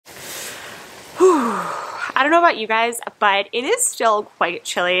I don't know about you guys, but it is still quite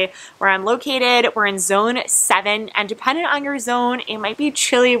chilly where I'm located. We're in zone 7, and depending on your zone, it might be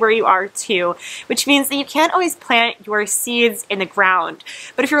chilly where you are too, which means that you can't always plant your seeds in the ground.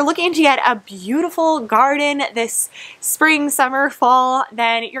 But if you're looking to get a beautiful garden this spring, summer, fall,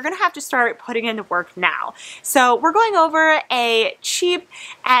 then you're gonna have to start putting in the work now. So we're going over a cheap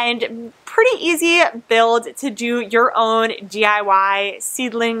and pretty easy build to do your own DIY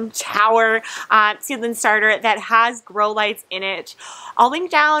seedling tower, seedling starter that has grow lights in it. I'll link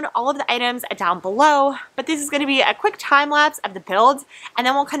down all of the items down below, but this is going to be a quick time lapse of the build, and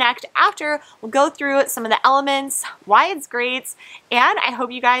then we'll connect after. We'll go through some of the elements, why it's great, and I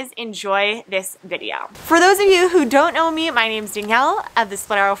hope you guys enjoy this video. For those of you who don't know me, my name's Danielle of the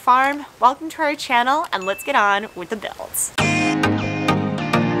Split Arrow Farm. Welcome to our channel, and let's get on with the builds.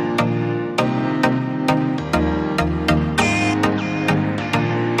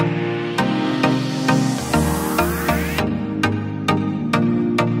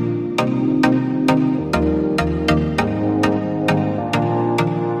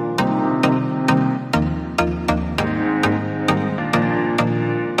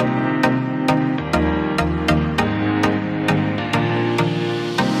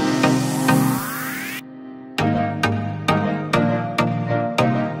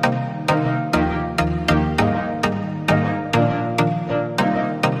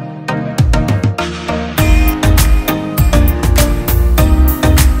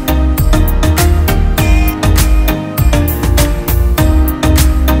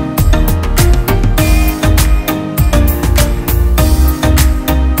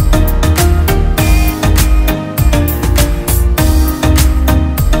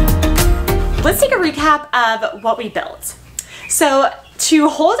 Let's take a recap of what we built. So to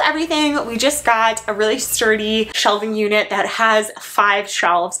hold everything, we just got a really sturdy shelving unit that has 5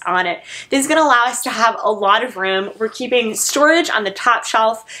 shelves on it. This is going to allow us to have a lot of room. We're keeping storage on the top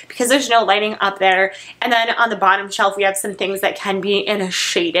shelf because there's no lighting up there. And then on the bottom shelf, we have some things that can be in a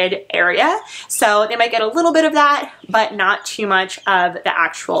shaded area. So they might get a little bit of that, but not too much of the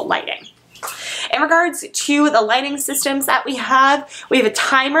actual lighting. In regards to the lighting systems that we have a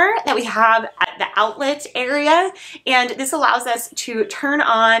timer that we have at the outlet area, and this allows us to turn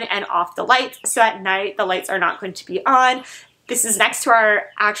on and off the lights, so at night the lights are not going to be on. This is next to our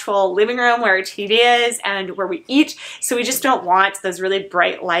actual living room where our TV is and where we eat, so we just don't want those really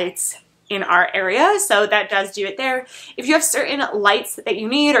bright lights in our area, so that does do it there. If you have certain lights that you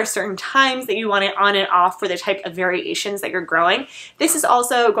need or certain times that you want it on and off for the type of variations that you're growing, this is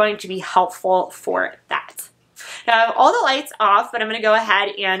also going to be helpful for that. Now I have all the lights off, but I'm going to go ahead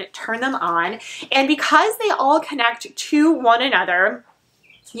and turn them on, and because they all connect to one another,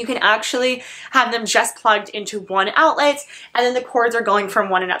 you can actually have them just plugged into one outlet, and then the cords are going from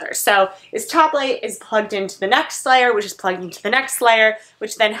one another. So this top light is plugged into the next layer, which is plugged into the next layer,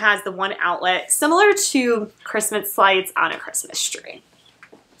 which then has the one outlet, similar to Christmas lights on a Christmas tree.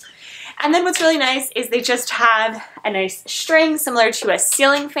 And then what's really nice is they just have a nice string similar to a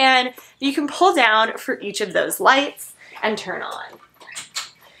ceiling fan that you can pull down for each of those lights and turn on.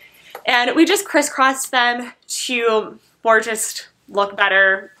 And we just crisscrossed them to more just look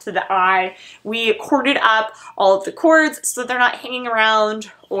better to the eye. We corded up all of the cords so they're not hanging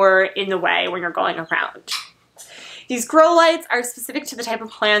around or in the way when you're going around. These grow lights are specific to the type of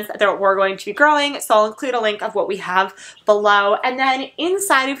plants that we're going to be growing, so I'll include a link of what we have below. And then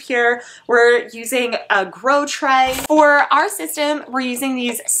inside of here, we're using a grow tray. For our system, we're using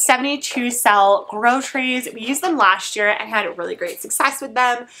these 72 cell grow trays. We used them last year and had really great success with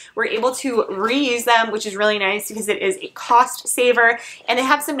them. We're able to reuse them, which is really nice because it is a cost saver. And they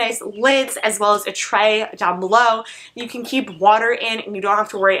have some nice lids as well as a tray down below. You can keep water in and you don't have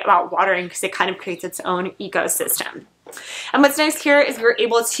to worry about watering because it kind of creates its own ecosystem. And what's nice here is we're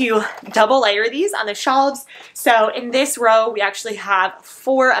able to double layer these on the shelves. So in this row, we actually have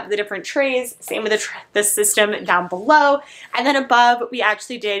 4 of the different trays, same with the system down below. And then above, we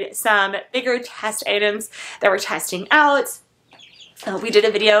actually did some bigger test items that we're testing out. We did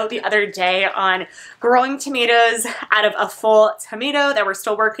a video the other day on growing tomatoes out of a full tomato that we're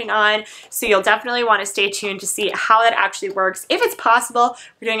still working on. So you'll definitely want to stay tuned to see how that actually works. If it's possible,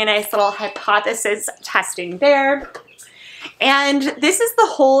 we're doing a nice little hypothesis testing there. And this is the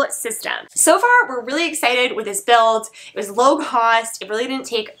whole system. So far, we're really excited with this build. It was low cost. It really didn't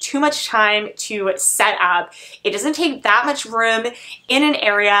take too much time to set up. It doesn't take that much room in an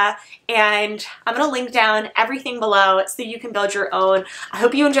area. And I'm going to link down everything below so you can build your own. I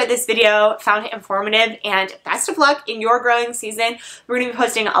hope you enjoyed this video, found it informative, and best of luck in your growing season. We're going to be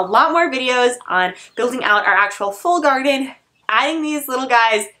posting a lot more videos on building out our actual full garden, adding these little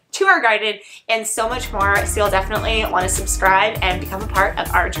guys to our garden, and so much more. So you'll definitely want to subscribe and become a part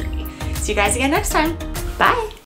of our journey. See you guys again next time. Bye.